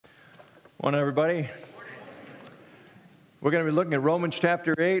Morning, everybody. We're going to be looking at Romans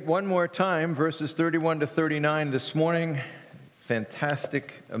chapter 8 one more time, verses 31 to 39 this morning.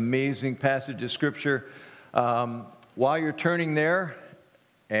 Fantastic, amazing passage of Scripture. While you're turning there,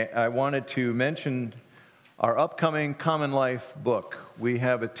 I wanted to mention our upcoming Common Life book. We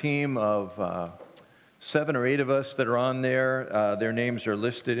have a team of 7 or 8 of us that are on there. Their names are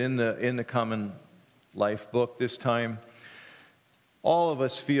listed in the Common Life book this time. All of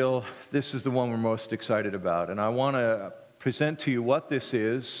us feel this is the one we're most excited about, and I want to present to you what this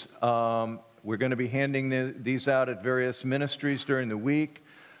is. We're going to be handing these out at various ministries during the week.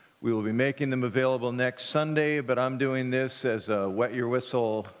 We will be making them available next Sunday, but I'm doing this as a wet your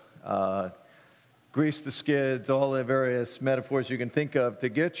whistle, grease the skids, all the various metaphors you can think of to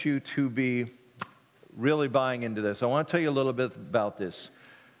get you to be really buying into this. I want to tell you a little bit about this.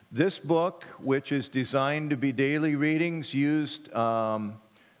 This book, which is designed to be daily readings used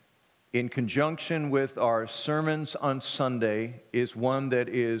in conjunction with our sermons on Sunday, is one that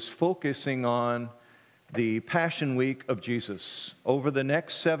is focusing on the Passion Week of Jesus. Over the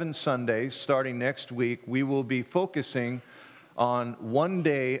next 7 Sundays, starting next week, we will be focusing on one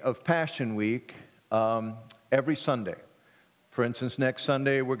day of Passion Week every Sunday. For instance, next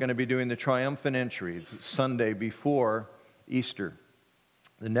Sunday, we're going to be doing the Triumphant Entry, Sunday before Easter.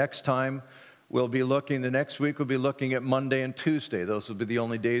 The next time the next week we'll be looking at Monday and Tuesday. Those will be the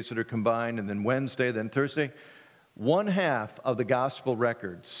only days that are combined, and then Wednesday, then Thursday. One half of the gospel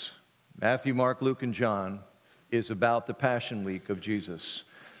records, Matthew, Mark, Luke, and John, is about the Passion Week of Jesus.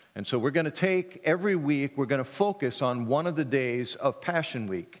 And so we're going to take every week, we're going to focus on one of the days of Passion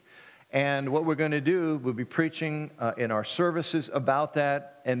Week. And what we're going to do, we'll be preaching in our services about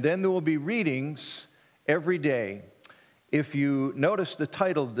that, and then there will be readings every day. If you notice the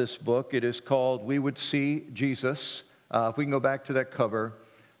title of this book, it is called We Would See Jesus. If we can go back to that cover.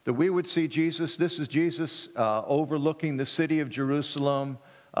 The We Would See Jesus, this is Jesus overlooking the city of Jerusalem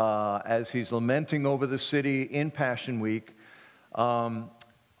as he's lamenting over the city in Passion Week.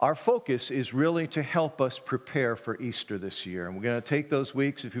 Our focus is really to help us prepare for Easter this year. And we're going to take those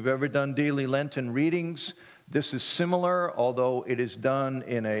weeks. If you've ever done daily Lenten readings, this is similar, although it is done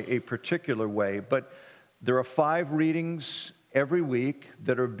in a particular way. But there are 5 readings every week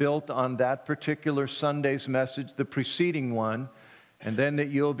that are built on that particular Sunday's message, the preceding one, and then that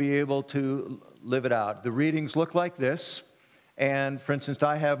you'll be able to live it out. The readings look like this, and for instance,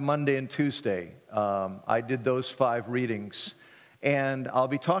 I have Monday and Tuesday. I did those 5 readings, and I'll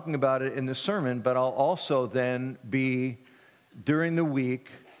be talking about it in the sermon, but I'll also then be, during the week,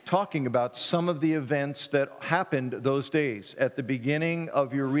 talking about some of the events that happened those days. At the beginning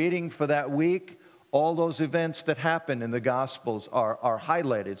of your reading for that week, all those events that happen in the Gospels are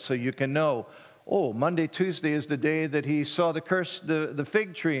highlighted, so you can know, Monday, Tuesday is the day that he saw the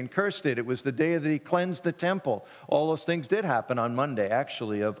fig tree and cursed it. It was the day that he cleansed the temple. All those things did happen on Monday,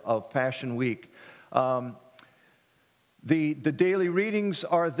 actually, of Passion Week. The daily readings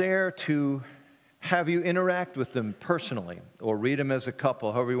are there to have you interact with them personally, or read them as a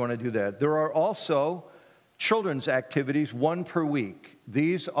couple, however you want to do that. There are also children's activities, 1 per week.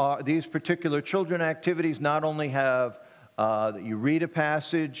 These particular children activities not only have you read a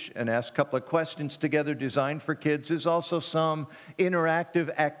passage and ask a couple of questions together designed for kids. There's also some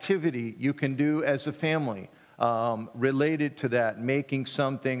interactive activity you can do as a family related to that, making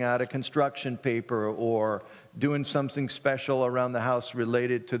something out of construction paper or doing something special around the house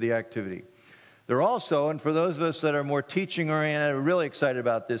related to the activity. There are also, and for those of us that are more teaching-oriented, we're really excited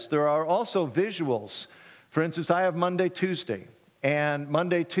about this, there are also visuals. For instance, I have Monday, Tuesday. And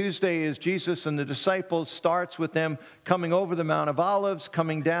Monday, Tuesday is Jesus and the disciples, starts with them coming over the Mount of Olives,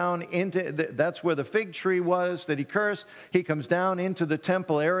 coming down that's where the fig tree was that he cursed. He comes down into the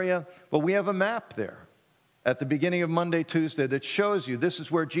temple area. But we have a map there at the beginning of Monday, Tuesday that shows you this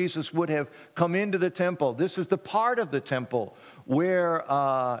is where Jesus would have come into the temple. This is the part of the temple where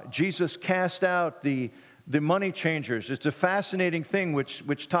Jesus cast out the money changers. It's a fascinating thing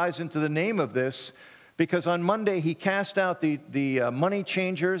which ties into the name of this. Because on Monday he cast out the money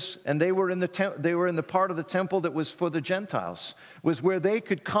changers, and they were in the part of the temple that was for the Gentiles, was where they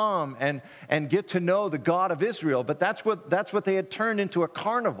could come and get to know the God of Israel. But that's what they had turned into a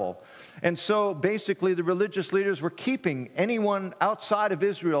carnival, and so basically the religious leaders were keeping anyone outside of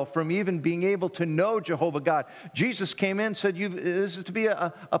Israel from even being able to know Jehovah God. Jesus came in and said, "This is to be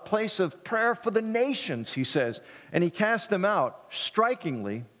a place of prayer for the nations," he says, and he cast them out.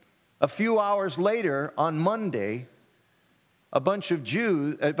 Strikingly, a few hours later, on Monday, a bunch of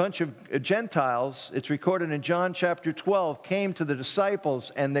Gentiles, it's recorded in John chapter 12, came to the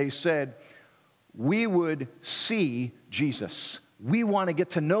disciples and they said, "We would see Jesus." We want to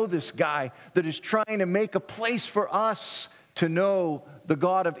get to know this guy that is trying to make a place for us to know the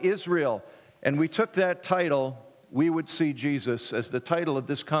God of Israel. And we took that title, We Would See Jesus, as the title of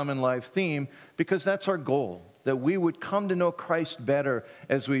this Common Life theme, because that's our goal, that we would come to know Christ better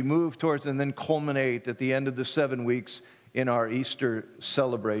as we move towards and then culminate at the end of the 7 weeks in our Easter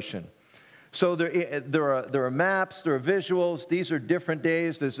celebration. So there are maps, there are visuals. These are different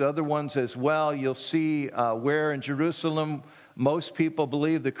days. There's other ones as well. You'll see where in Jerusalem most people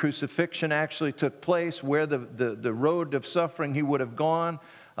believe the crucifixion actually took place, where the road of suffering he would have gone,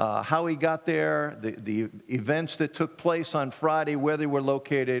 how he got there, the events that took place on Friday, where they were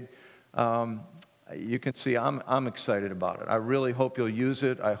located. You can see I'm excited about it. I really hope you'll use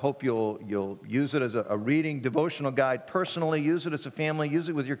it. I hope you'll use it as a reading devotional guide personally. Use it as a family. Use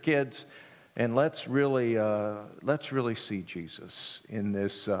it with your kids. And let's really see Jesus in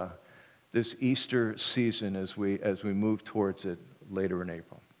this Easter season as we move towards it later in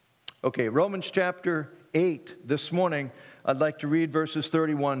April. Okay, Romans chapter 8 this morning. I'd like to read verses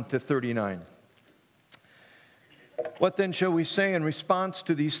 31 to 39. What then shall we say in response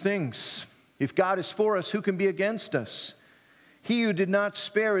to these things? If God is for us, who can be against us? He who did not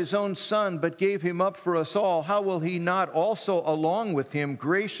spare his own son, but gave him up for us all, how will he not also along with him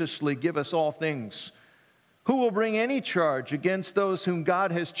graciously give us all things? Who will bring any charge against those whom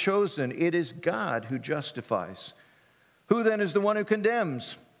God has chosen? It is God who justifies. Who then is the one who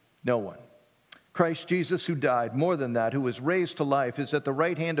condemns? No one. Christ Jesus, who died, more than that, who was raised to life, is at the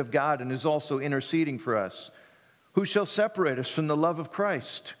right hand of God and is also interceding for us. Who shall separate us from the love of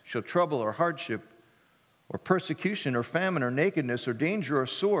Christ? Shall trouble or hardship or persecution or famine or nakedness or danger or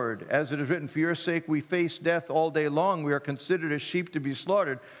sword? As it is written, for your sake we face death all day long. We are considered as sheep to be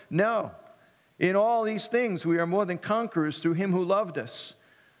slaughtered. No, in all these things we are more than conquerors through him who loved us.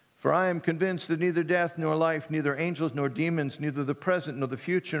 For I am convinced that neither death nor life, neither angels nor demons, neither the present nor the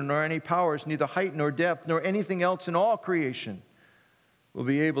future, nor any powers, neither height nor depth, nor anything else in all creation will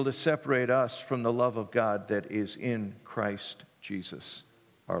be able to separate us from the love of God that is in Christ Jesus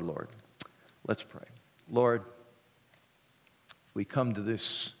our Lord. Let's pray. Lord, we come to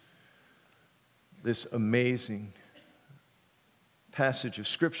this amazing passage of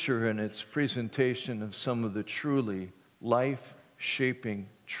Scripture and its presentation of some of the truly life-shaping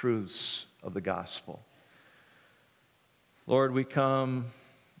truths of the gospel. Lord, we come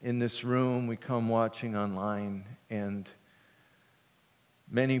in this room, we come watching online, and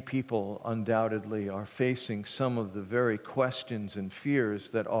many people undoubtedly are facing some of the very questions and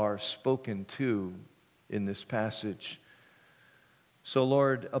fears that are spoken to in this passage. So,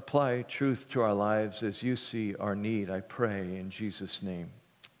 Lord, apply truth to our lives as you see our need, I pray in Jesus' name.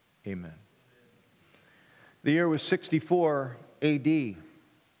 Amen. The year was 64 A.D.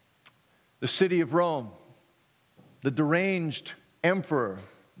 The city of Rome, the deranged emperor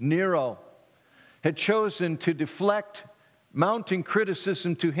Nero, had chosen to deflect mounting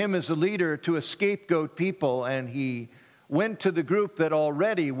criticism to him as a leader to a scapegoat people, and he went to the group that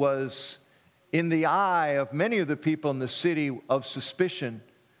already was in the eye of many of the people in the city of suspicion.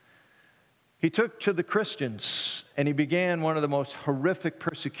 He took to the Christians, and he began one of the most horrific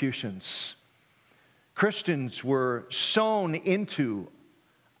persecutions. Christians were sewn into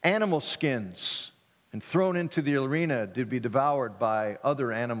animal skins and thrown into the arena to be devoured by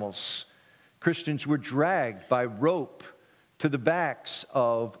other animals. Christians were dragged by rope to the backs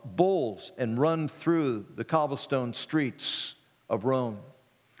of bulls and run through the cobblestone streets of Rome.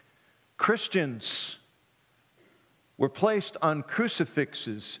 Christians were placed on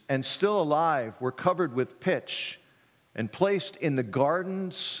crucifixes and still alive were covered with pitch and placed in the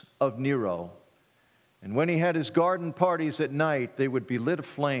gardens of Nero. And when he had his garden parties at night, they would be lit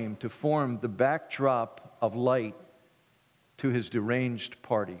aflame to form the backdrop of light to his deranged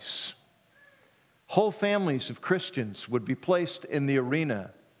parties. Whole families of Christians would be placed in the arena,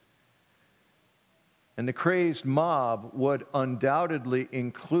 and the crazed mob would undoubtedly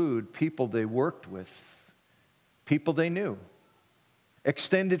include people they worked with, people they knew,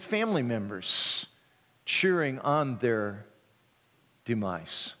 extended family members cheering on their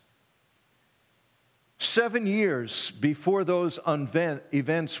demise. 7 years before those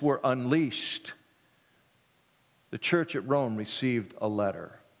events were unleashed, the church at Rome received a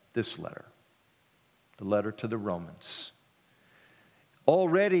letter, this letter, the letter to the Romans.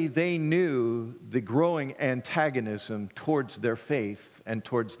 Already they knew the growing antagonism towards their faith and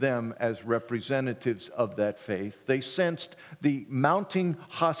towards them as representatives of that faith. They sensed the mounting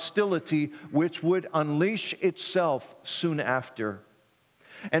hostility which would unleash itself soon after.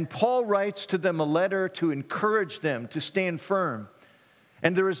 And Paul writes to them a letter to encourage them to stand firm.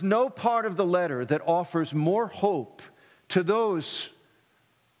 And there is no part of the letter that offers more hope to those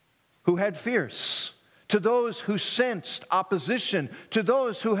who had fears, to those who sensed opposition, to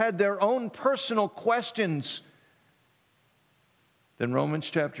those who had their own personal questions, then Romans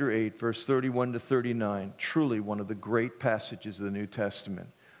chapter 8, verse 31 to 39, truly one of the great passages of the New Testament,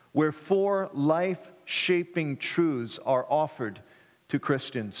 where 4 life-shaping truths are offered to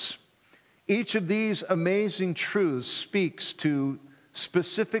Christians. Each of these amazing truths speaks to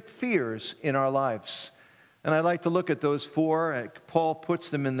specific fears in our lives. And I'd like to look at those 4. Paul puts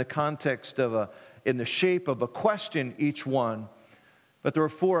them in the context of in the shape of a question, each one. But there are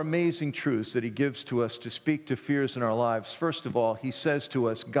 4 amazing truths that he gives to us to speak to fears in our lives. First of all, he says to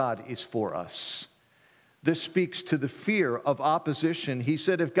us, God is for us. This speaks to the fear of opposition. He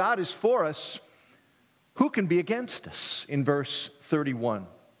said, if God is for us, who can be against us? In verse 31.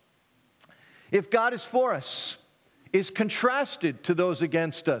 If God is for us, is contrasted to those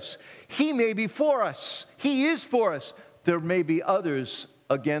against us. He may be for us. He is for us. There may be others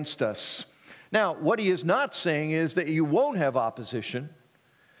against us. Now, what he is not saying is that you won't have opposition.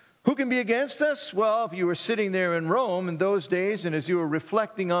 Who can be against us? Well, if you were sitting there in Rome in those days, and as you were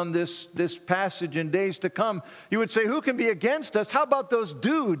reflecting on this passage in days to come, you would say, who can be against us? How about those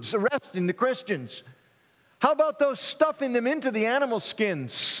dudes arresting the Christians? How about those stuffing them into the animal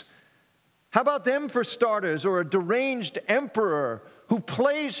skins? How about them for starters? Or a deranged emperor who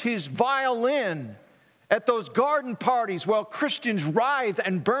plays his violin at those garden parties while Christians writhe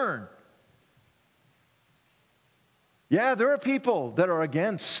and burn? Yeah, there are people that are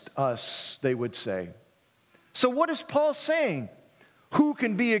against us, they would say. So what is Paul saying? Who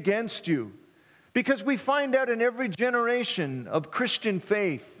can be against you? Because we find out in every generation of Christian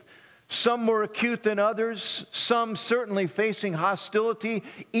faith, some more acute than others, some certainly facing hostility,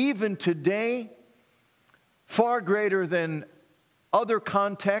 even today, far greater than other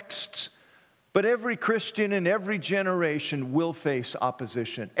contexts. But every Christian in every generation will face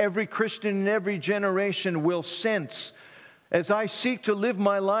opposition. Every Christian in every generation will sense, as I seek to live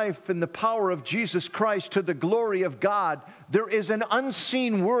my life in the power of Jesus Christ to the glory of God, there is an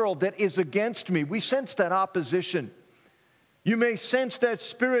unseen world that is against me. We sense that opposition. You may sense that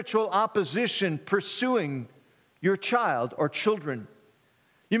spiritual opposition pursuing your child or children.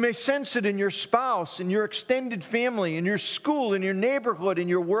 You may sense it in your spouse, in your extended family, in your school, in your neighborhood, in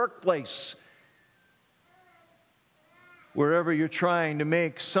your workplace. Wherever you're trying to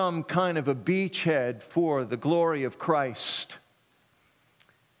make some kind of a beachhead for the glory of Christ.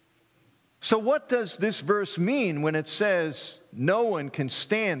 So what does this verse mean when it says no one can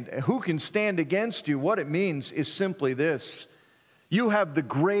stand? Who can stand against you? What it means is simply this. You have the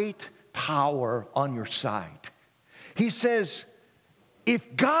great power on your side. He says,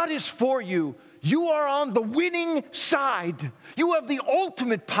 if God is for you, you are on the winning side. You have the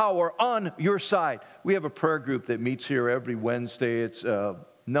ultimate power on your side. We have a prayer group that meets here every Wednesday. It's a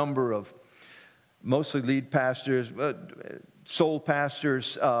number of mostly lead pastors, soul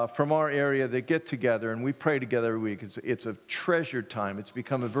pastors from our area that get together, and we pray together every week. It's a treasured time. It's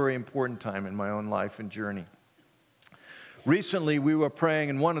become a very important time in my own life and journey. Recently, we were praying,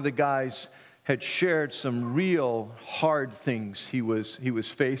 and one of the guys had shared some real hard things he was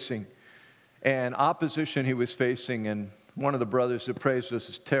facing, and opposition he was facing. And one of the brothers that prays with us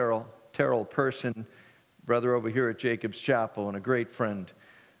is Terrell Person, brother over here at Jacob's Chapel, and a great friend.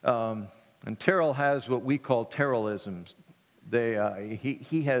 And Terrell has what we call Terrellisms.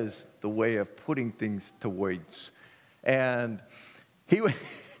 He has the way of putting things to words, and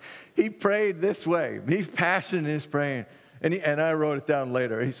he prayed this way. He's passionate in his praying. And I wrote it down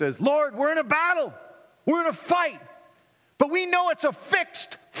later. He says, Lord, we're in a battle. We're in a fight. But we know it's a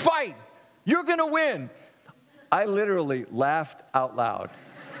fixed fight. You're going to win. I literally laughed out loud.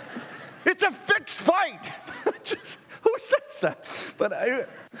 It's a fixed fight. Who says that?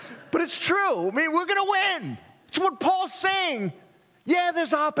 But it's true. I mean, we're going to win. It's what Paul's saying. Yeah,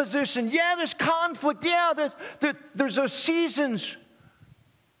 there's opposition. Yeah, there's conflict. Yeah, there's those seasons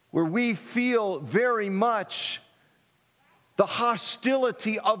where we feel very much the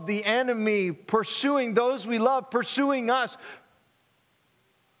hostility of the enemy pursuing those we love, pursuing us.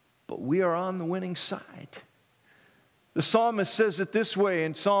 But we are on the winning side. The psalmist says it this way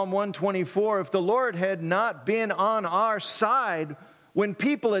in Psalm 124, if the Lord had not been on our side when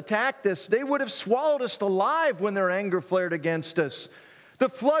people attacked us, they would have swallowed us alive when their anger flared against us. The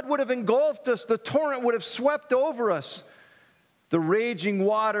flood would have engulfed us. The torrent would have swept over us. The raging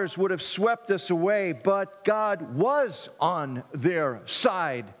waters would have swept us away, but God was on their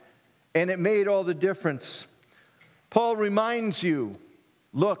side, and it made all the difference. Paul reminds you,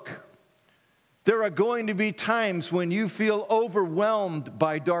 look, there are going to be times when you feel overwhelmed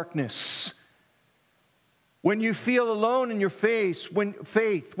by darkness. when you feel alone in your faith,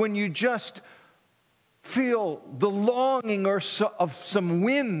 when you just feel the longing of some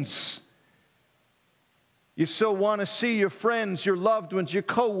winds, you so want to see your friends, your loved ones, your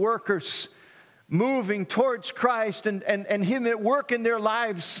co-workers moving towards Christ and Him at work in their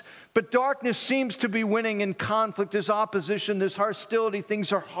lives, but darkness seems to be winning in conflict. There's opposition, there's hostility,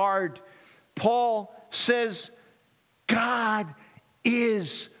 things are hard. Paul says, God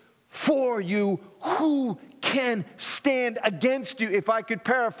is for you. Who can stand against you? If I could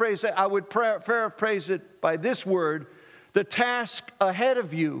paraphrase it, I would paraphrase it by this word: the task ahead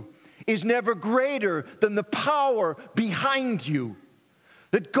of you is never greater than the power behind you.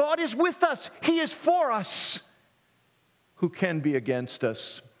 That God is with us. He is for us. Who can be against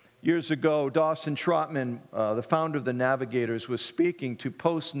us? Years ago, Dawson Trotman, the founder of the Navigators, was speaking to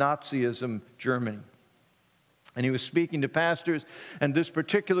post-Nazism Germany. And he was speaking to pastors, and this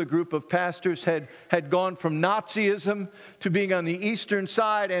particular group of pastors had gone from Nazism to being on the eastern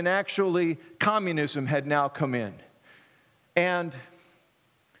side, and actually communism had now come in. And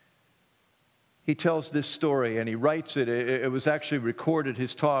he tells this story, and he writes it. It was actually recorded,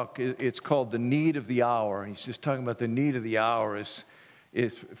 his talk. It's called The Need of the Hour. He's just talking about the need of the hour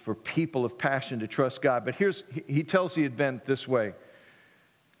is for people of passion to trust God. But he tells the event this way.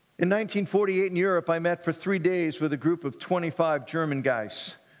 In 1948 in Europe, I met for 3 days with a group of 25 German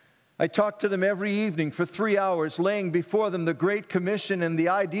guys. I talked to them every evening for 3 hours, laying before them the Great Commission and the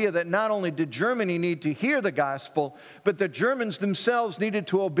idea that not only did Germany need to hear the gospel, but the Germans themselves needed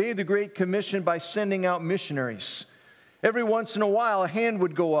to obey the Great Commission by sending out missionaries. Every once in a while, a hand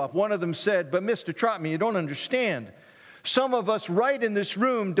would go up. One of them said, "But Mr. Trotman, you don't understand. Some of us right in this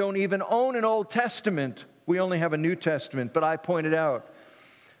room don't even own an Old Testament. We only have a New Testament." But I pointed out,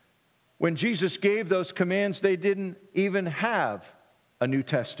 when Jesus gave those commands, they didn't even have a New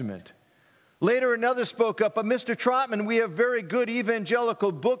Testament. Later, another spoke up, "But Mr. Trotman, we have very good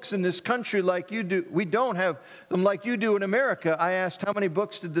evangelical books in this country like you do. We don't have them like you do in America." I asked, "How many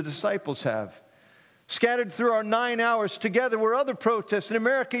books did the disciples have?" Scattered through our 9 hours together were other protests. In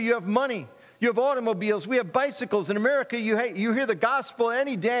America, you have money. You have automobiles. We have bicycles. In America, you hear the gospel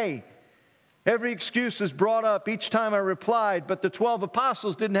any day. Every excuse was brought up. Each time I replied, "But the 12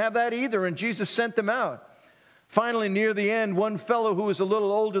 apostles didn't have that either, and Jesus sent them out." Finally, near the end, one fellow who was a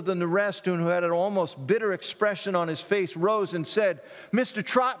little older than the rest and who had an almost bitter expression on his face rose and said, "Mr.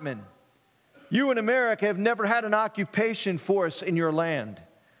 Trotman, you in America have never had an occupation force in your land.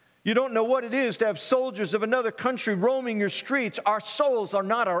 You don't know what it is to have soldiers of another country roaming your streets. Our souls are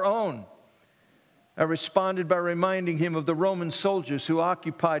not our own." I responded by reminding him of the Roman soldiers who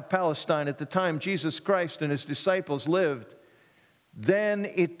occupied Palestine at the time Jesus Christ and His disciples lived. Then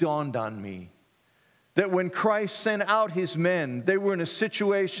it dawned on me that when Christ sent out His men, they were in a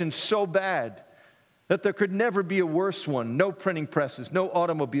situation so bad that there could never be a worse one. No printing presses, no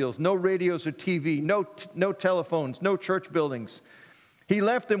automobiles, no radios or TV, no telephones, no church buildings. He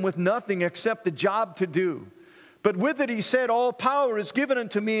left them with nothing except the job to do. But with it He said, "All power is given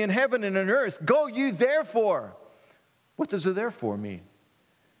unto me in heaven and on earth. Go you therefore." What does the therefore mean?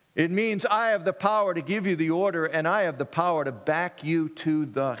 It means I have the power to give you the order, and I have the power to back you to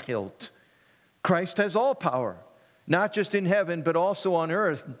the hilt. Christ has all power, not just in heaven, but also on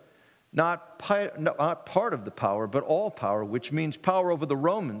earth. Not part of the power, but all power, which means power over the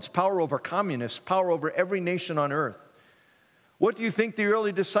Romans, power over communists, power over every nation on earth. What do you think the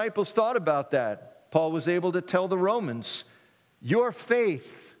early disciples thought about that? Paul was able to tell the Romans, "Your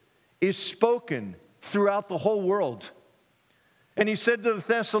faith is spoken throughout the whole world." And he said to the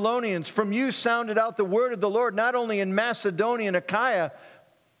Thessalonians, "From you sounded out the word of the Lord, not only in Macedonia and Achaia,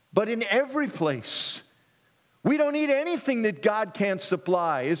 but in every place." We don't need anything that God can't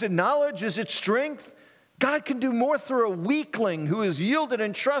supply. Is it knowledge? Is it strength? God can do more through a weakling who is yielded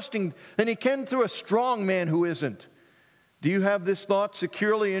and trusting than He can through a strong man who isn't. Do you have this thought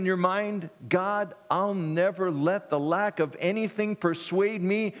securely in your mind? God, I'll never let the lack of anything persuade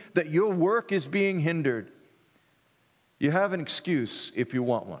me that your work is being hindered. You have an excuse if you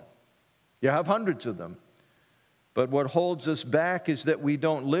want one. You have hundreds of them. But what holds us back is that we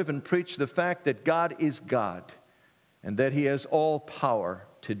don't live and preach the fact that God is God and that He has all power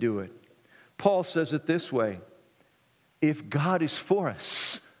to do it. Paul says it this way, "If God is for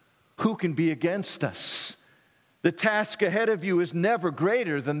us, who can be against us?" The task ahead of you is never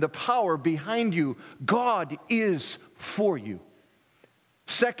greater than the power behind you. God is for you.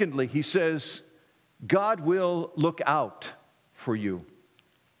 Secondly, he says, God will look out for you.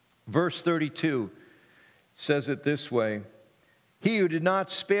 Verse 32 says it this way, "He who did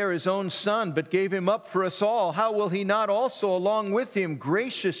not spare His own Son, but gave Him up for us all, how will He not also along with Him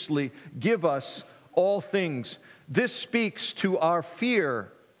graciously give us all things. This speaks to our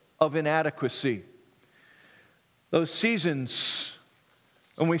fear of inadequacy. Those seasons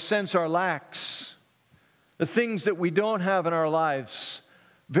when we sense our lacks, the things that we don't have in our lives,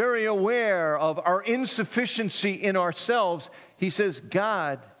 very aware of our insufficiency in ourselves, he says,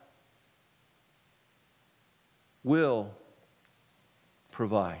 God will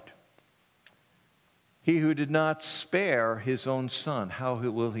provide. He who did not spare his own son, how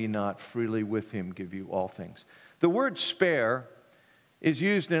will he not freely with him give you all things? The word spare is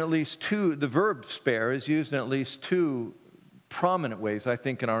used in at least two, the verb spare is used in at least two prominent ways, I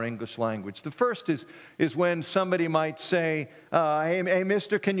think, in our English language. The first is when somebody might say, hey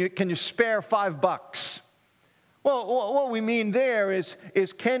mister, can you spare $5? Well, what we mean there is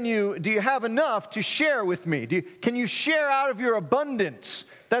do you have enough to share with me? Can you share out of your abundance?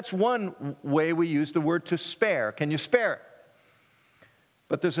 That's one way we use the word to spare. Can you spare it?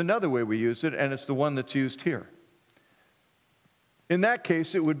 But there's another way we use it, and it's the one that's used here. In that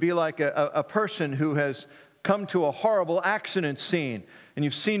case, it would be like a person who has come to a horrible accident scene, and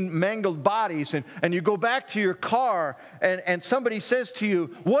you've seen mangled bodies, and you go back to your car, and somebody says to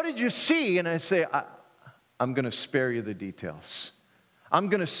you, what did you see? And I say, I'm going to spare you the details. I'm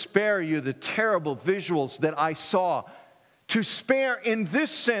going to spare you the terrible visuals that I saw. To spare in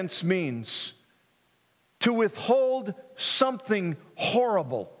this sense means to withhold something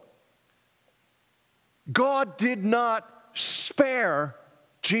horrible. God did not spare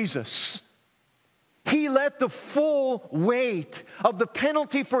Jesus. He let the full weight of the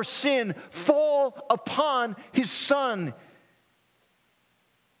penalty for sin fall upon His Son.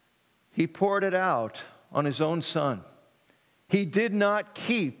 He poured it out on His own Son. He did not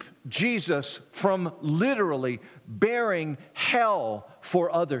keep Jesus from literally bearing hell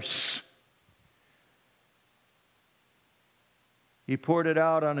for others. He poured it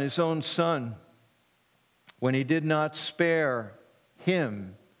out on His own Son when He did not spare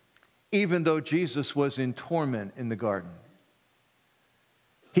Him, even though Jesus was in torment in the garden.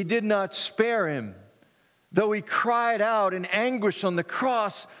 He did not spare Him, though He cried out in anguish on the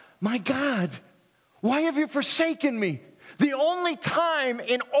cross, "My God, why have you forsaken me?" The only time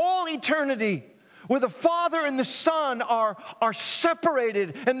in all eternity where the Father and the Son are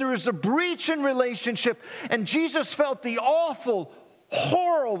separated and there is a breach in relationship, and Jesus felt the awful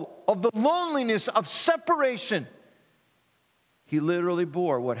horror of the loneliness of separation. He literally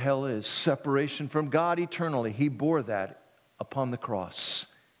bore what hell is, separation from God eternally. He bore that upon the cross.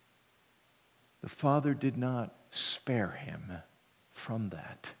 The Father did not spare Him from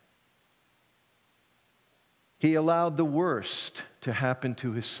that. He allowed the worst to happen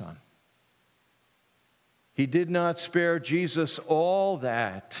to His Son. He did not spare Jesus all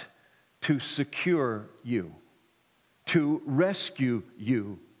that to secure you, to rescue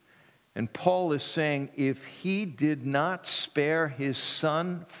you. And Paul is saying, if He did not spare His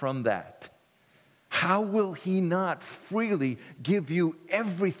Son from that, how will He not freely give you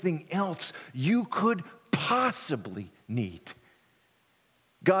everything else you could possibly need?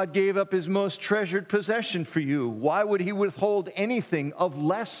 God gave up His most treasured possession for you. Why would He withhold anything of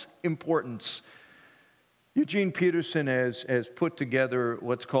less importance? Eugene Peterson has put together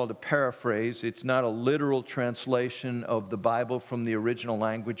what's called a paraphrase. It's not a literal translation of the Bible from the original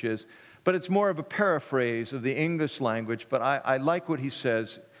languages, but it's more of a paraphrase of the English language. But I like what he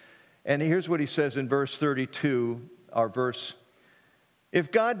says. And here's what he says in verse 32, our verse.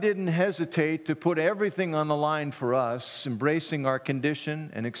 If God didn't hesitate to put everything on the line for us, embracing our condition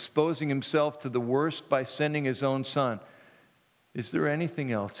and exposing Himself to the worst by sending His own Son, is there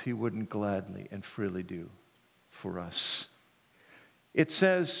anything else He wouldn't gladly and freely do for us? It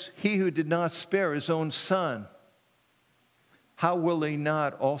says, He who did not spare His own Son, how will He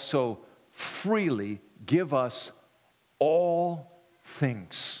not also freely give us all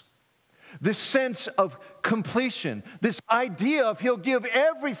things? This sense of completion, this idea of He'll give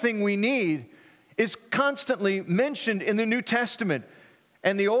everything we need is constantly mentioned in the New Testament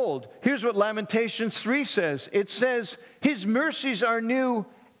and the Old. Here's what Lamentations 3 says. It says, His mercies are new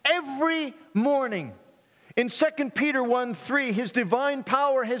every morning. In 2 Peter 1:3, His divine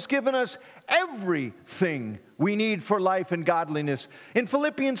power has given us everything we need for life and godliness. In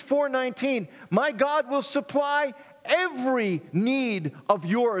Philippians 4:19, my God will supply every need of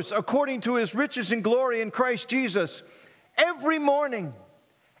yours according to His riches and glory in Christ Jesus. Every morning,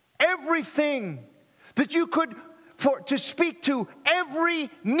 everything that you could, to speak to, every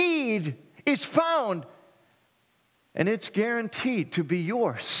need is found. And it's guaranteed to be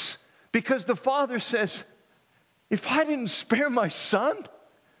yours. Because the Father says, if I didn't spare my Son,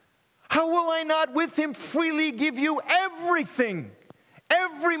 how will I not with Him freely give you everything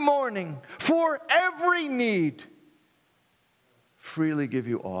every morning, for every need, freely give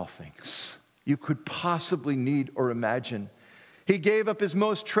you all things you could possibly need or imagine. He gave up his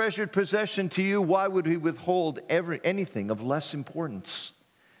most treasured possession to you. Why would he withhold anything of less importance?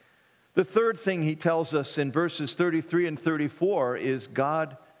 The third thing he tells us in verses 33 and 34 is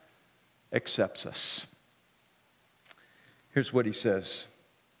God accepts us. Here's what he says.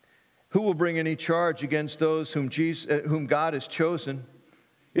 Who will bring any charge against those whom God has chosen?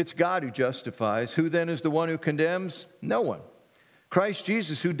 It's God who justifies. Who then is the one who condemns? No one. Christ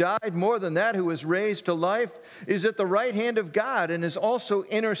Jesus, who died, more than that, who was raised to life, is at the right hand of God and is also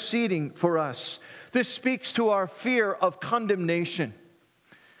interceding for us. This speaks to our fear of condemnation.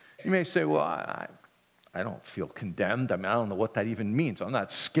 You may say, well, I don't feel condemned. I mean, I don't know what that even means. I'm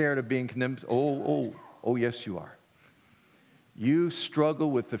not scared of being condemned. Oh, yes, you are. You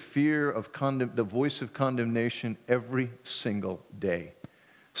struggle with the fear of the voice of condemnation every single day,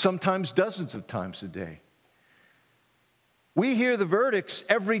 sometimes dozens of times a day. We hear the verdicts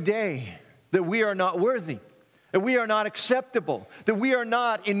every day that we are not worthy, that we are not acceptable, that we are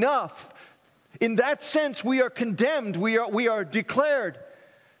not enough. In that sense, we are condemned. We are declared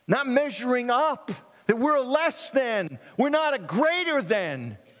not measuring up, that we're a less than, we're not a greater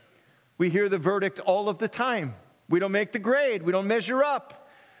than. We hear the verdict all of the time. We don't make the grade. We don't measure up.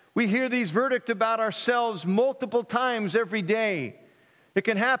 We hear these verdicts about ourselves multiple times every day. It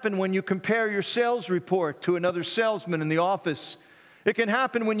can happen when you compare your sales report to another salesman in the office. It can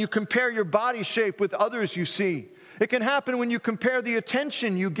happen when you compare your body shape with others you see. It can happen when you compare the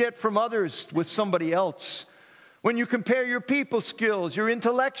attention you get from others with somebody else. When you compare your people skills, your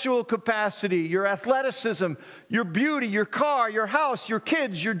intellectual capacity, your athleticism, your beauty, your car, your house, your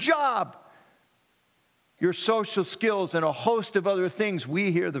kids, your job, your social skills, and a host of other things,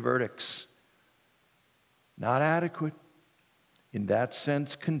 we hear the verdicts. Not adequate. In that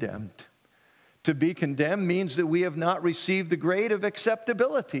sense, condemned. To be condemned means that we have not received the grade of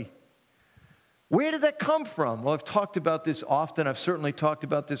acceptability. Where did that come from? Well, I've talked about this often. I've certainly talked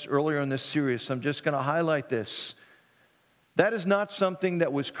about this earlier in this series, so I'm just going to highlight this. That is not something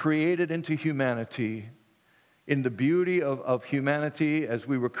that was created into humanity in the beauty of humanity as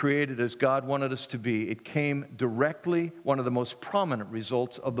we were created, as God wanted us to be. It came directly, one of the most prominent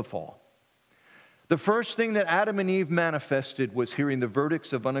results of the fall. The first thing that Adam and Eve manifested was hearing the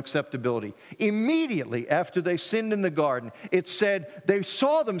verdicts of unacceptability. Immediately after they sinned in the garden, it said they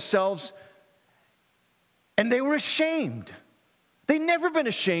saw themselves and they were ashamed. They'd never been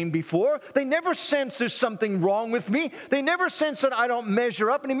ashamed before. They never sensed there's something wrong with me. They never sensed that I don't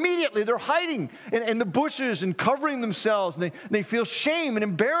measure up. And immediately they're hiding in the bushes and covering themselves. And they feel shame and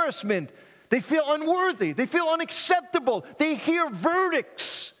embarrassment. They feel unworthy. They feel unacceptable. They hear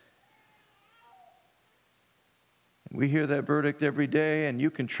verdicts. We hear that verdict every day, and you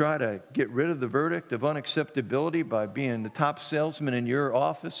can try to get rid of the verdict of unacceptability by being the top salesman in your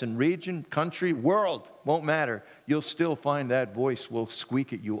office and region, country, world. Won't matter. You'll still find that voice will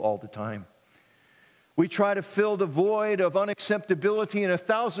squeak at you all the time. We try to fill the void of unacceptability in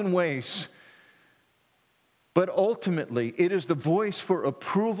 1,000 ways. But ultimately, it is the voice for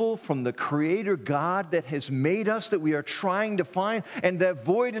approval from the Creator God that has made us that we are trying to find. And that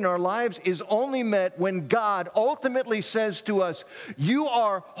void in our lives is only met when God ultimately says to us, you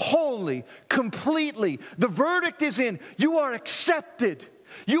are holy, completely. The verdict is in. You are accepted.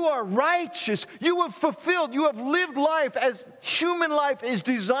 You are righteous. You have fulfilled. You have lived life as human life is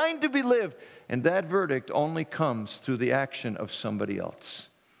designed to be lived. And that verdict only comes through the action of somebody else.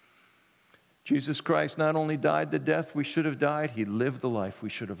 Jesus Christ not only died the death we should have died, he lived the life we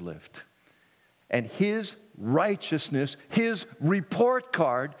should have lived. And his righteousness, his report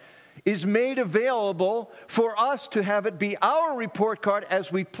card, is made available for us to have it be our report card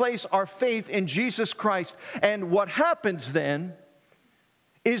as we place our faith in Jesus Christ. And what happens then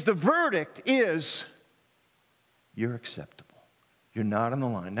is the verdict is, you're acceptable. You're not on the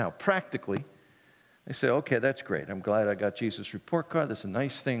line. Now, practically, they say, okay, that's great. I'm glad I got Jesus' report card. That's a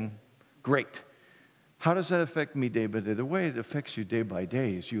nice thing. Great. How does that affect me day by day? The way it affects you day by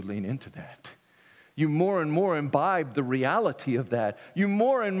day is you lean into that. You more and more imbibe the reality of that. You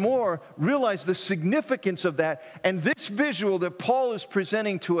more and more realize the significance of that. And this visual that Paul is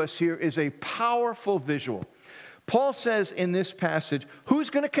presenting to us here is a powerful visual. Paul says in this passage,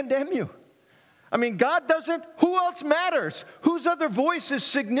 who's going to condemn you? I mean, God doesn't. Who else matters? Whose other voice is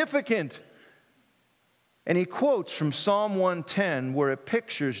significant? And he quotes from Psalm 110 where it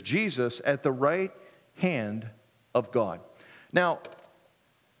pictures Jesus at the right hand of God. Now,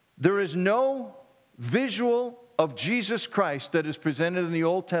 there is no visual of Jesus Christ that is presented in the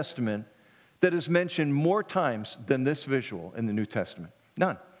Old Testament that is mentioned more times than this visual in the New Testament.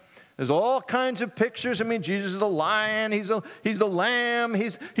 None. There's all kinds of pictures. I mean, Jesus is the lion, he's the lamb,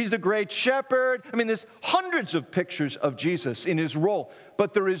 he's the great shepherd. I mean, there's hundreds of pictures of Jesus in his role.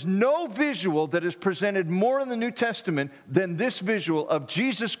 But there is no visual that is presented more in the New Testament than this visual of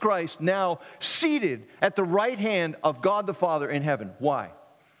Jesus Christ now seated at the right hand of God the Father in heaven. Why?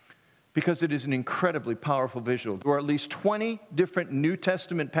 Because it is an incredibly powerful visual. There are at least 20 different New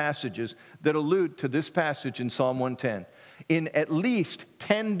Testament passages that allude to this passage in Psalm 110. In at least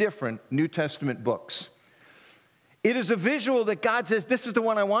 10 different New Testament books. It is a visual that God says, this is the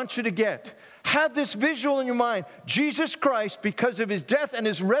one I want you to get. Have this visual in your mind. Jesus Christ, because of his death and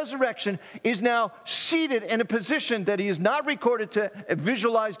his resurrection, is now seated in a position that he is not recorded to have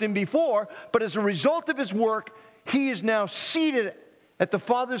visualized him before, but as a result of his work, he is now seated at the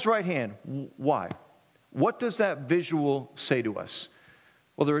Father's right hand. Why? What does that visual say to us?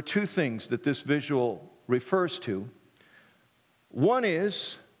 Well, there are two things that this visual refers to. One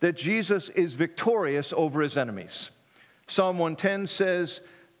is that Jesus is victorious over his enemies. Psalm 110 says,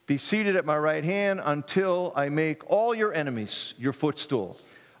 be seated at my right hand until I make all your enemies your footstool.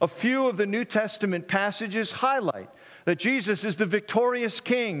 A few of the New Testament passages highlight that Jesus is the victorious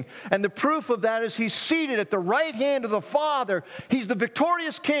king. And the proof of that is he's seated at the right hand of the Father. He's the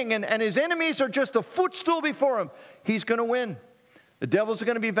victorious king, and his enemies are just a footstool before him. He's going to win. The devils are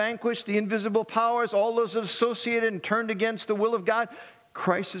going to be vanquished, the invisible powers, all those associated and turned against the will of God.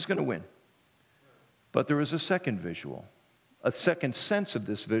 Christ is going to win. But there is a second visual, a second sense of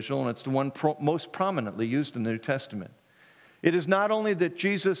this visual, and it's the one most prominently used in the New Testament. It is not only that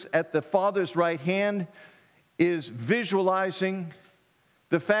Jesus at the Father's right hand is visualizing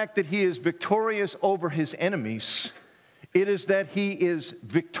the fact that he is victorious over his enemies, it is that he is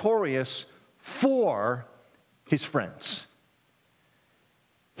victorious for his friends.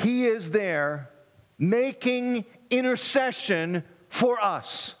 He is there making intercession for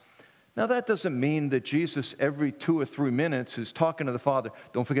us. Now, that doesn't mean that Jesus every 2 or 3 minutes is talking to the Father.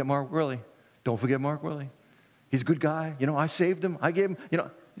 Don't forget Mark Worley. Don't forget Mark Worley. He's a good guy. You know, I saved him. I gave him,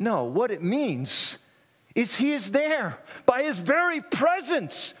 No, what it means is he is there by his very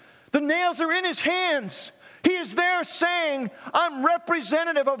presence. The nails are in his hands. He is there saying, I'm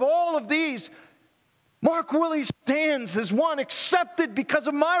representative of all of these. Mark Willie stands as one accepted because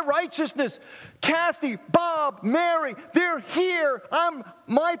of my righteousness. Kathy, Bob, Mary, they're here.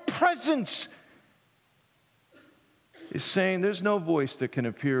 My presence is saying there's no voice that can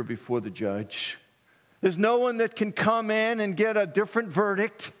appear before the judge. There's no one that can come in and get a different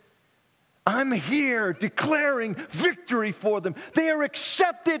verdict. I'm here declaring victory for them. They are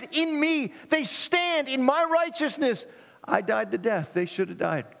accepted in me. They stand in my righteousness. I died the death they should have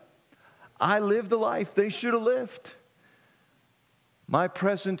died. I lived the life they should have lived. My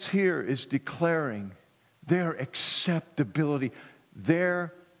presence here is declaring their acceptability.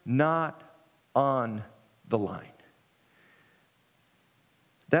 They're not on the line.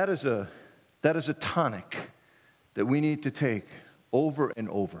 That is a tonic that we need to take over and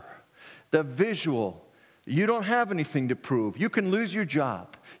over. The visual, you don't have anything to prove. You can lose your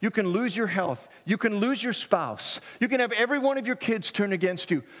job. You can lose your health. You can lose your spouse. You can have every one of your kids turn against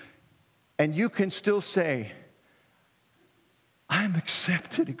you. And you can still say, I'm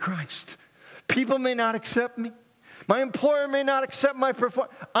accepted in Christ. People may not accept me. My employer may not accept my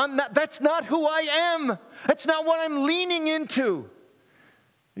performance. That's not who I am. That's not what I'm leaning into.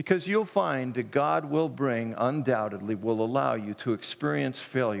 Because you'll find that God undoubtedly will allow you to experience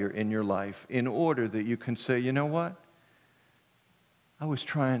failure in your life in order that you can say, you know what? I was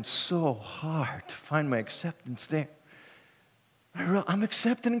trying so hard to find my acceptance there. I'm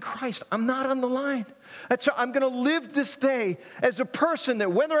accepted in Christ. I'm not on the line. I'm going to live this day as a person that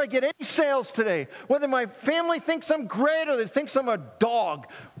whether I get any sales today, whether my family thinks I'm great or they think I'm a dog,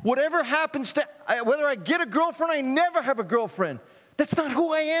 whatever happens whether I get a girlfriend or I never have a girlfriend, that's not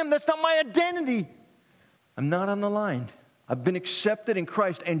who I am. That's not my identity. I'm not on the line. I've been accepted in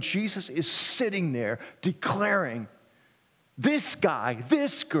Christ, and Jesus is sitting there declaring, this guy,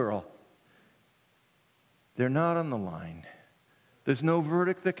 this girl, they're not on the line. There's no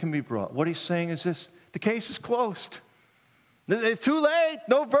verdict that can be brought. What he's saying is this: the case is closed. It's too late.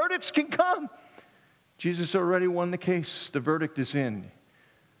 No verdicts can come. Jesus already won the case. The verdict is in.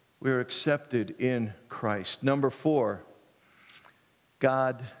 We are accepted in Christ. Number 4,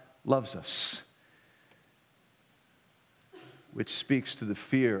 God loves us, which speaks to the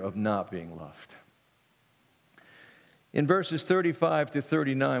fear of not being loved. In verses 35 to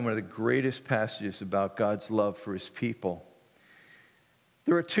 39, one of the greatest passages about God's love for his people,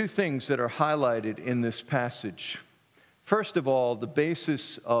 there are 2 things that are highlighted in this passage. First of all, the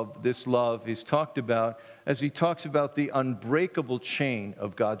basis of this love is talked about as he talks about the unbreakable chain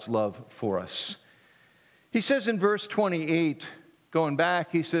of God's love for us. He says in verse 28, going back,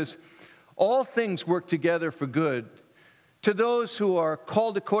 he says, all things work together for good to those who are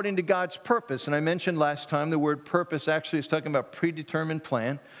called according to God's purpose. And I mentioned last time the word purpose actually is talking about predetermined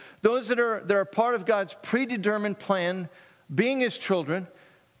plan. Those that are part of God's predetermined plan, being his children,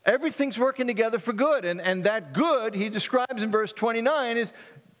 everything's working together for good. And that good, he describes in verse 29, is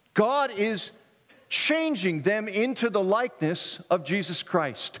God is changing them into the likeness of Jesus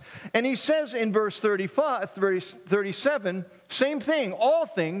Christ. And he says in verse 37, same thing, all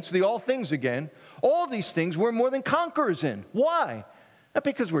things, the all things again, all these things we're more than conquerors in. Why? Not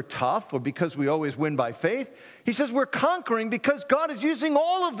because we're tough or because we always win by faith. He says we're conquering because God is using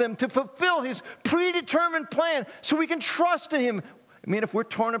all of them to fulfill his predetermined plan so we can trust in him. I mean, if we're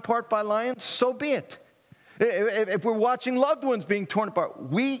torn apart by lions, so be it. If we're watching loved ones being torn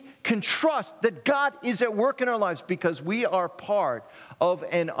apart, we can trust that God is at work in our lives because we are part of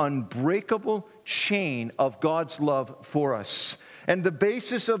an unbreakable chain of God's love for us. And the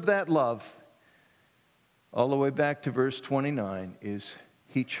basis of that love, all the way back to verse 29, is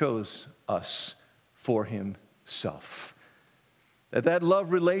he chose us for himself. That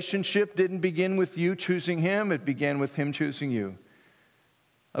love relationship didn't begin with you choosing him, it began with him choosing you.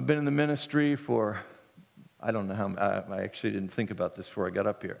 I've been in the ministry for, I don't know how, I actually didn't think about this before I got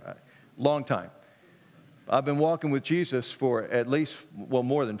up here. Long time. I've been walking with Jesus for at least,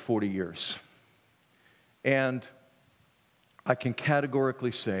 more than 40 years. And I can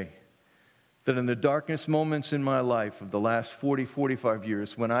categorically say that in the darkest moments in my life of the last 45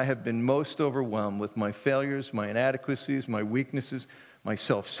 years, when I have been most overwhelmed with my failures, my inadequacies, my weaknesses, my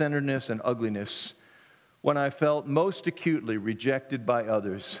self-centeredness and ugliness, when I felt most acutely rejected by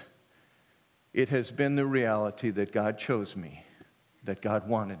others, it has been the reality that God chose me, that God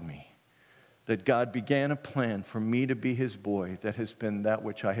wanted me, that God began a plan for me to be his boy that has been that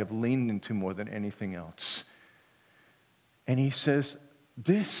which I have leaned into more than anything else. And he says,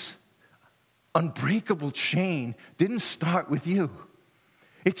 this unbreakable chain didn't start with you.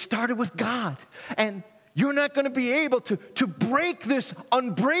 It started with God. And you're not going to be able to break this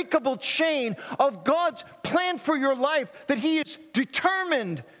unbreakable chain of God's plan for your life, that he is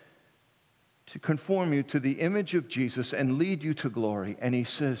determined to conform you to the image of Jesus and lead you to glory. And he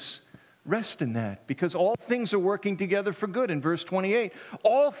says, rest in that, because all things are working together for good in verse 28.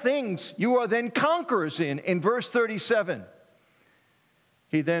 All things you are then conquerors in verse 37.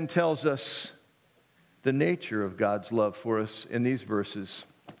 He then tells us the nature of God's love for us in these verses.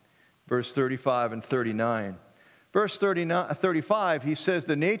 Verse 35 and 39. Verse 35, he says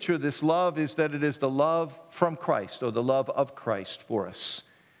the nature of this love is that it is the love from Christ, or the love of Christ for us.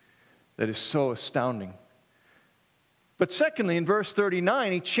 That is so astounding. But secondly, in verse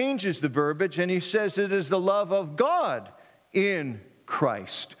 39, he changes the verbiage and he says it is the love of God in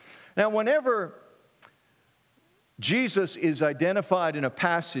Christ. Now, whenever Jesus is identified in a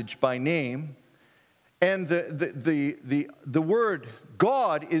passage by name, and the word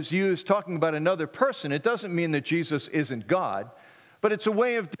God is used talking about another person, it doesn't mean that Jesus isn't God, but it's a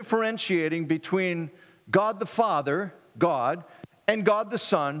way of differentiating between God the Father, God, and God the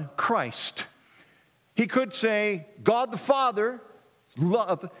Son, Christ. He could say God the Father,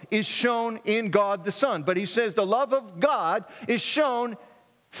 love is shown in God the Son, but he says the love of God is shown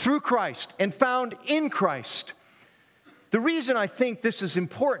through Christ and found in Christ. The reason I think this is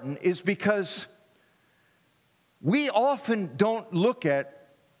important is because we often don't look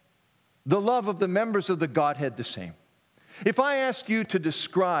at the love of the members of the Godhead the same. If I ask you to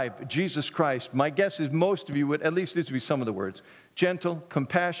describe Jesus Christ, my guess is most of you would, at least these would be some of the words: gentle,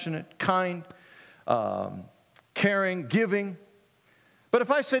 compassionate, kind, caring, giving. But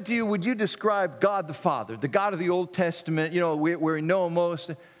if I said to you, would you describe God the Father, the God of the Old Testament, where we know him most,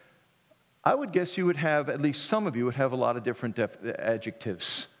 I would guess you would have, at least some of you would have a lot of different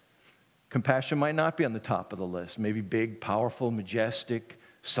adjectives. Compassion might not be on the top of the list. Maybe big, powerful, majestic,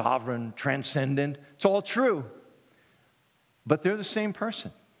 sovereign, transcendent. It's all true. But they're the same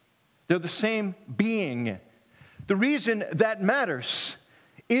person. They're the same being. The reason that matters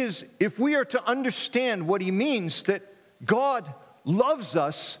is if we are to understand what he means that God loves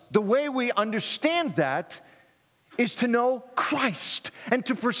us, the way we understand that is to know Christ and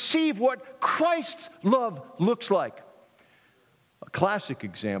to perceive what Christ's love looks like. A classic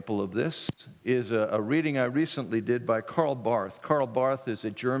example of this is a reading I recently did by Karl Barth. Karl Barth is a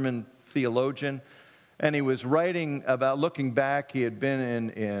German theologian, and he was writing about looking back. He had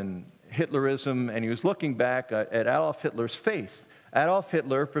been in Hitlerism, and he was looking back at Adolf Hitler's faith. Adolf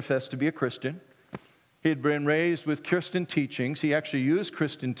Hitler professed to be a Christian, He had been raised with Christian teachings. He actually used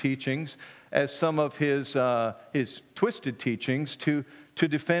Christian teachings as some of his twisted teachings to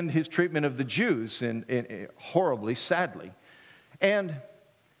defend his treatment of the Jews, and horribly, sadly.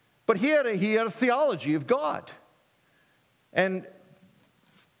 But he had a theology of God. And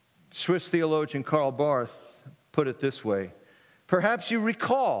Swiss theologian Karl Barth put it this way: perhaps you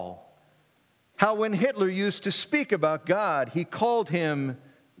recall how when Hitler used to speak about God, he called him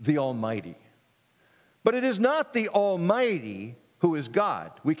the Almighty. But it is not the Almighty who is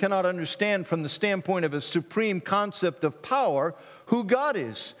God. We cannot understand from the standpoint of a supreme concept of power who God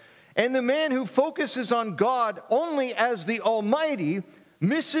is. And the man who focuses on God only as the Almighty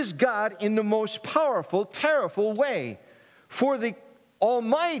misses God in the most powerful, terrible way. For the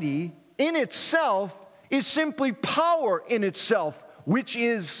Almighty in itself is simply power in itself, which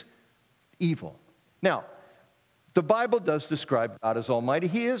is evil. Now, the Bible does describe God as Almighty.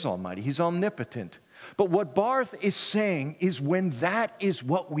 He is Almighty. He's omnipotent. But what Barth is saying is when that is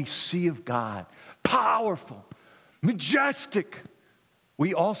what we see of God, powerful, majestic,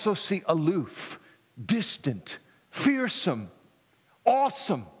 we also see aloof, distant, fearsome,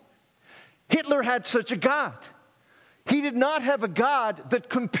 awesome. Hitler had such a God. He did not have a God that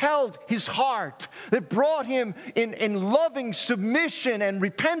compelled his heart, that brought him in loving submission and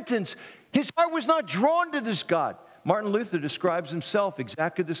repentance. His heart was not drawn to this God. Martin Luther describes himself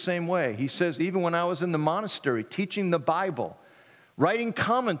exactly the same way. He says, even when I was in the monastery teaching the Bible, writing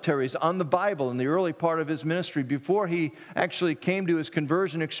commentaries on the Bible in the early part of his ministry, before he actually came to his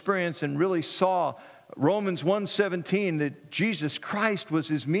conversion experience and really saw Romans 1:17, that Jesus Christ was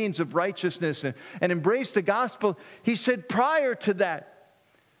his means of righteousness and embraced the gospel, he said prior to that,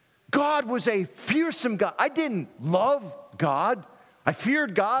 God was a fearsome God. I didn't love God. I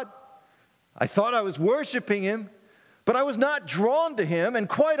feared God. I thought I was worshiping him, but I was not drawn to him. And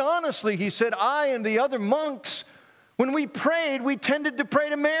quite honestly, he said, I and the other monks, when we prayed, we tended to pray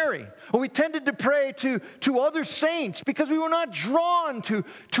to Mary, or we tended to pray to other saints, because we were not drawn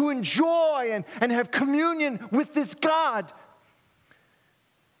to enjoy and have communion with this God.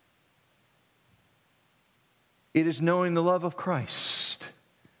 It is knowing the love of Christ,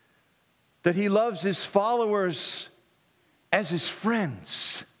 that he loves his followers as his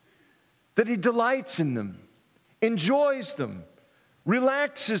friends, that he delights in them, enjoys them,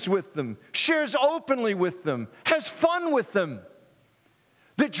 relaxes with them, shares openly with them, has fun with them,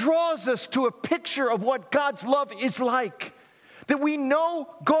 that draws us to a picture of what God's love is like, that we know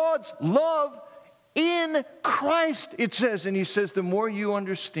God's love in Christ, it says. And he says, the more you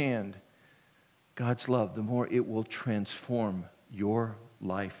understand God's love, the more it will transform your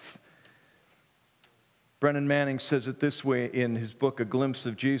life. Brennan Manning says it this way in his book, A Glimpse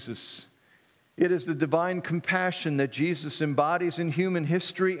of Jesus. It is the divine compassion that Jesus embodies in human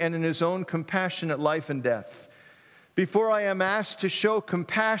history and in his own compassionate life and death. Before I am asked to show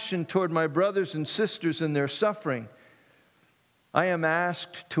compassion toward my brothers and sisters in their suffering, I am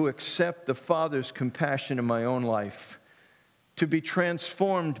asked to accept the Father's compassion in my own life, to be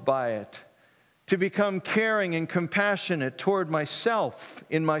transformed by it, to become caring and compassionate toward myself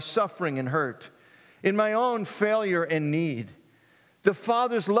in my suffering and hurt, in my own failure and need. The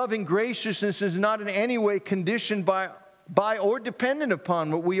Father's loving graciousness is not in any way conditioned by or dependent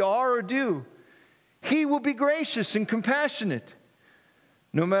upon what we are or do. He will be gracious and compassionate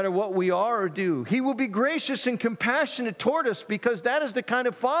no matter what we are or do. He will be gracious and compassionate toward us because that is the kind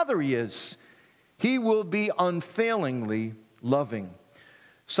of Father he is. He will be unfailingly loving.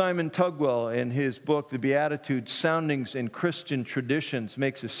 Simon Tugwell, in his book, The Beatitudes, Soundings in Christian Traditions,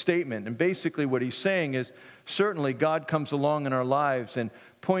 makes a statement. And basically what he's saying is, certainly God comes along in our lives and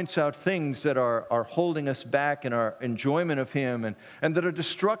points out things that are holding us back in our enjoyment of him and that are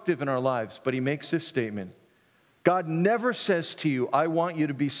destructive in our lives. But he makes this statement: God never says to you, I want you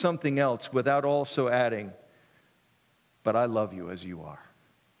to be something else, without also adding, but I love you as you are.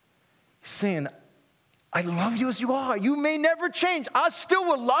 He's saying, I love you as you are. You may never change. I still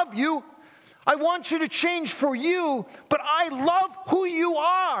will love you. I want you to change for you, but I love who you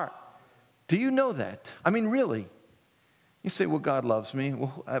are. Do you know that? I mean, really. You say, well, God loves me.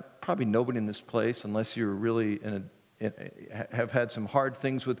 Well, probably nobody in this place, unless you're really have had some hard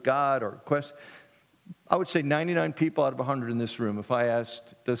things with God or questions. I would say 99 people out of 100 in this room, if I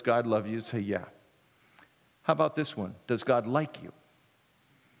asked, does God love you? You'd say, yeah. How about this one? Does God like you?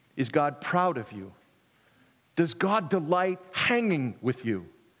 Is God proud of you? Does God delight hanging with you?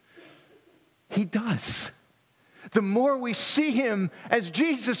 He does. The more we see him as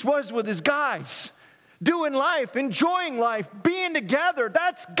Jesus was with his guys, doing life, enjoying life, being together,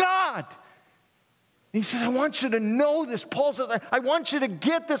 that's God. He says, I want you to know this. Paul says, I want you to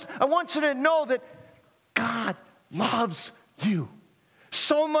get this. I want you to know that loves you.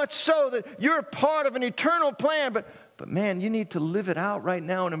 So much so that you're part of an eternal plan, but man, you need to live it out right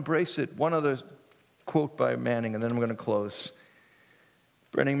now and embrace it. One other quote by Manning, and then I'm going to close.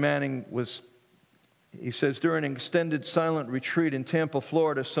 Brennan Manning he says, during an extended silent retreat in Tampa,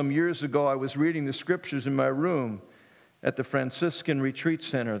 Florida, some years ago, I was reading the scriptures in my room at the Franciscan Retreat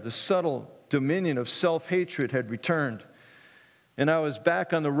Center. The subtle dominion of self-hatred had returned, and I was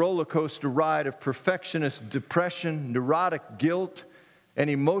back on the roller coaster ride of perfectionist depression, neurotic guilt, and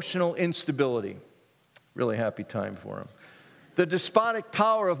emotional instability. Really happy time for him. The despotic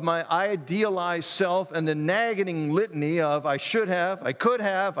power of my idealized self and the nagging litany of I should have, I could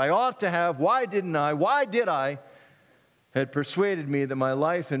have, I ought to have, why didn't I, why did I, had persuaded me that my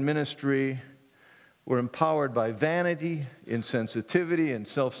life and ministry were empowered by vanity, insensitivity, and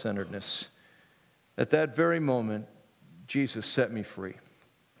self-centeredness. At that very moment, Jesus set me free.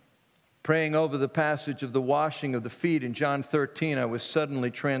 Praying over the passage of the washing of the feet in John 13, I was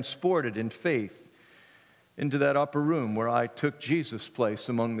suddenly transported in faith into that upper room where I took Jesus' place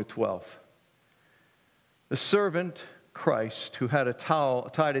among the 12. The servant, Christ, who had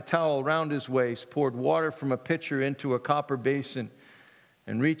tied a towel around his waist, poured water from a pitcher into a copper basin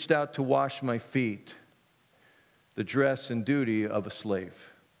and reached out to wash my feet, the dress and duty of a slave.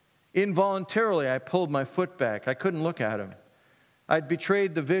 Involuntarily, I pulled my foot back. I couldn't look at him. I'd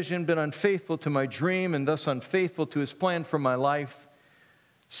betrayed the vision, been unfaithful to my dream, and thus unfaithful to his plan for my life.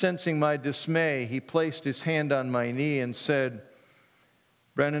 Sensing my dismay, he placed his hand on my knee and said,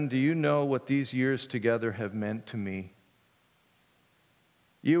 Brennan, do you know what these years together have meant to me?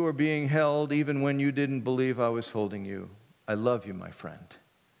 You were being held even when you didn't believe I was holding you. I love you, my friend.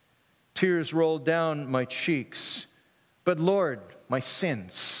 Tears rolled down my cheeks. But Lord, my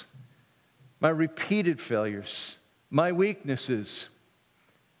sins, my repeated failures, my weaknesses,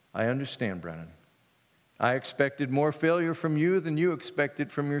 I understand, Brennan. I expected more failure from you than you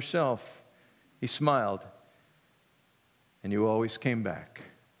expected from yourself. He smiled, and you always came back.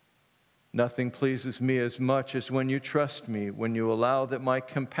 Nothing pleases me as much as when you trust me, when you allow that my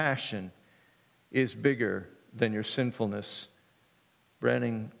compassion is bigger than your sinfulness.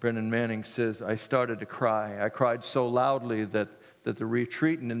 Brennan Manning says, I started to cry. I cried so loudly that the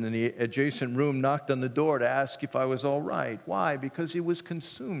retreatant in the adjacent room knocked on the door to ask if I was all right. Why? Because he was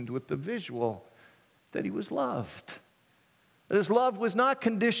consumed with the visual that he was loved. That his love was not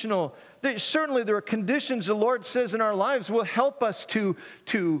conditional. Certainly there are conditions the Lord says in our lives will help us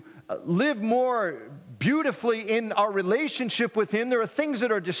to live more beautifully in our relationship with Him. There are things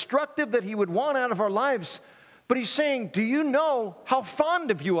that are destructive that He would want out of our lives. But He's saying, do you know how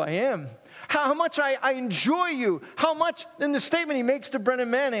fond of you I am? How much I enjoy you? How much, in the statement He makes to Brennan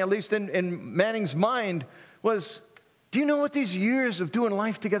Manning, at least in Manning's mind, was, do you know what these years of doing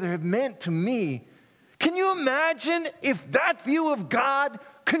life together have meant to me? Can you imagine if that view of God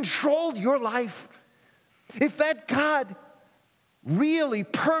controlled your life? If that God really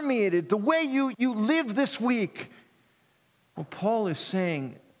permeated the way you live this week? Well, Paul is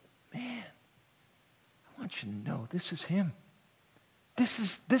saying, man, I want you to know this is Him. This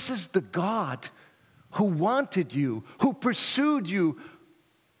is the God who wanted you, who pursued you,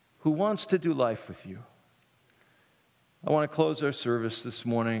 who wants to do life with you. I want to close our service this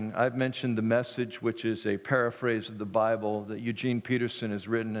morning. I've mentioned The Message, which is a paraphrase of the Bible that Eugene Peterson has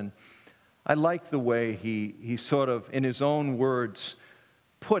written, and I like the way he sort of, in his own words,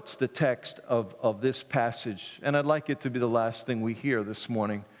 puts the text of this passage, and I'd like it to be the last thing we hear this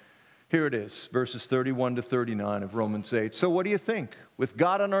morning. Here it is, verses 31 to 39 of Romans 8. So what do you think? With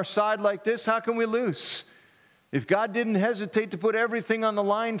God on our side like this, how can we lose? If God didn't hesitate to put everything on the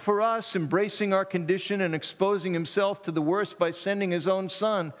line for us, embracing our condition and exposing Himself to the worst by sending His own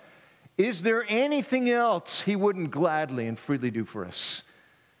Son, is there anything else He wouldn't gladly and freely do for us?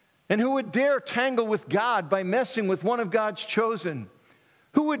 And who would dare tangle with God by messing with one of God's chosen?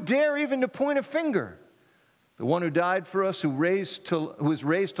 Who would dare even to point a finger? The one who died for us, who was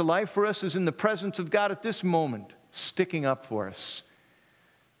raised to life for us, is in the presence of God at this moment, sticking up for us.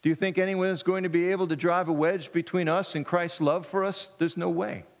 Do you think anyone is going to be able to drive a wedge between us and Christ's love for us? There's no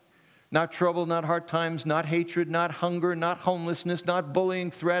way. Not trouble, not hard times, not hatred, not hunger, not homelessness, not bullying,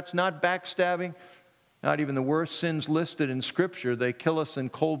 threats, not backstabbing, not even the worst sins listed in Scripture. They kill us in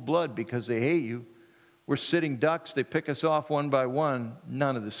cold blood because they hate you. We're sitting ducks. They pick us off one by one.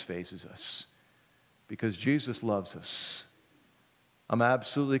 None of this phases us because Jesus loves us. I'm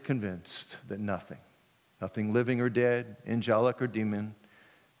absolutely convinced that nothing living or dead, angelic or demon,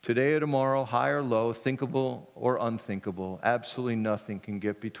 today or tomorrow, high or low, thinkable or unthinkable, absolutely nothing can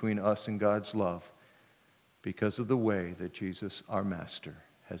get between us and God's love because of the way that Jesus, our Master,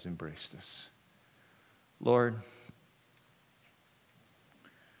 has embraced us. Lord,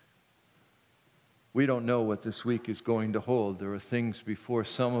 We don't know what this week is going to hold. There are things before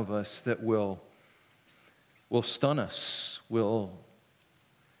some of us that will stun us, will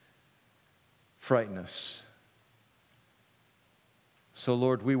frighten us. So,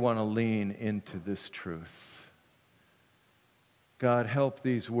 Lord, we want to lean into this truth. God, help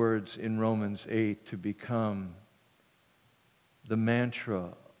these words in Romans 8 to become the mantra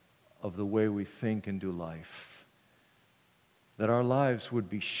of the way we think and do life. That our lives would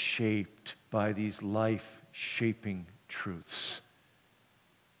be shaped by these life-shaping truths.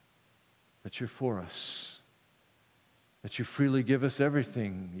 That you're for us. That you freely give us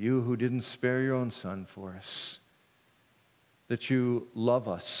everything, you who didn't spare your own Son for us. That you love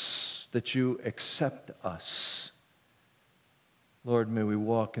us, that you accept us. Lord, may we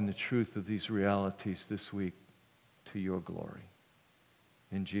walk in the truth of these realities this week to your glory.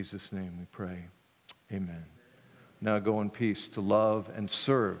 In Jesus' name we pray. Amen. Now go in peace to love and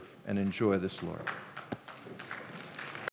serve and enjoy this Lord.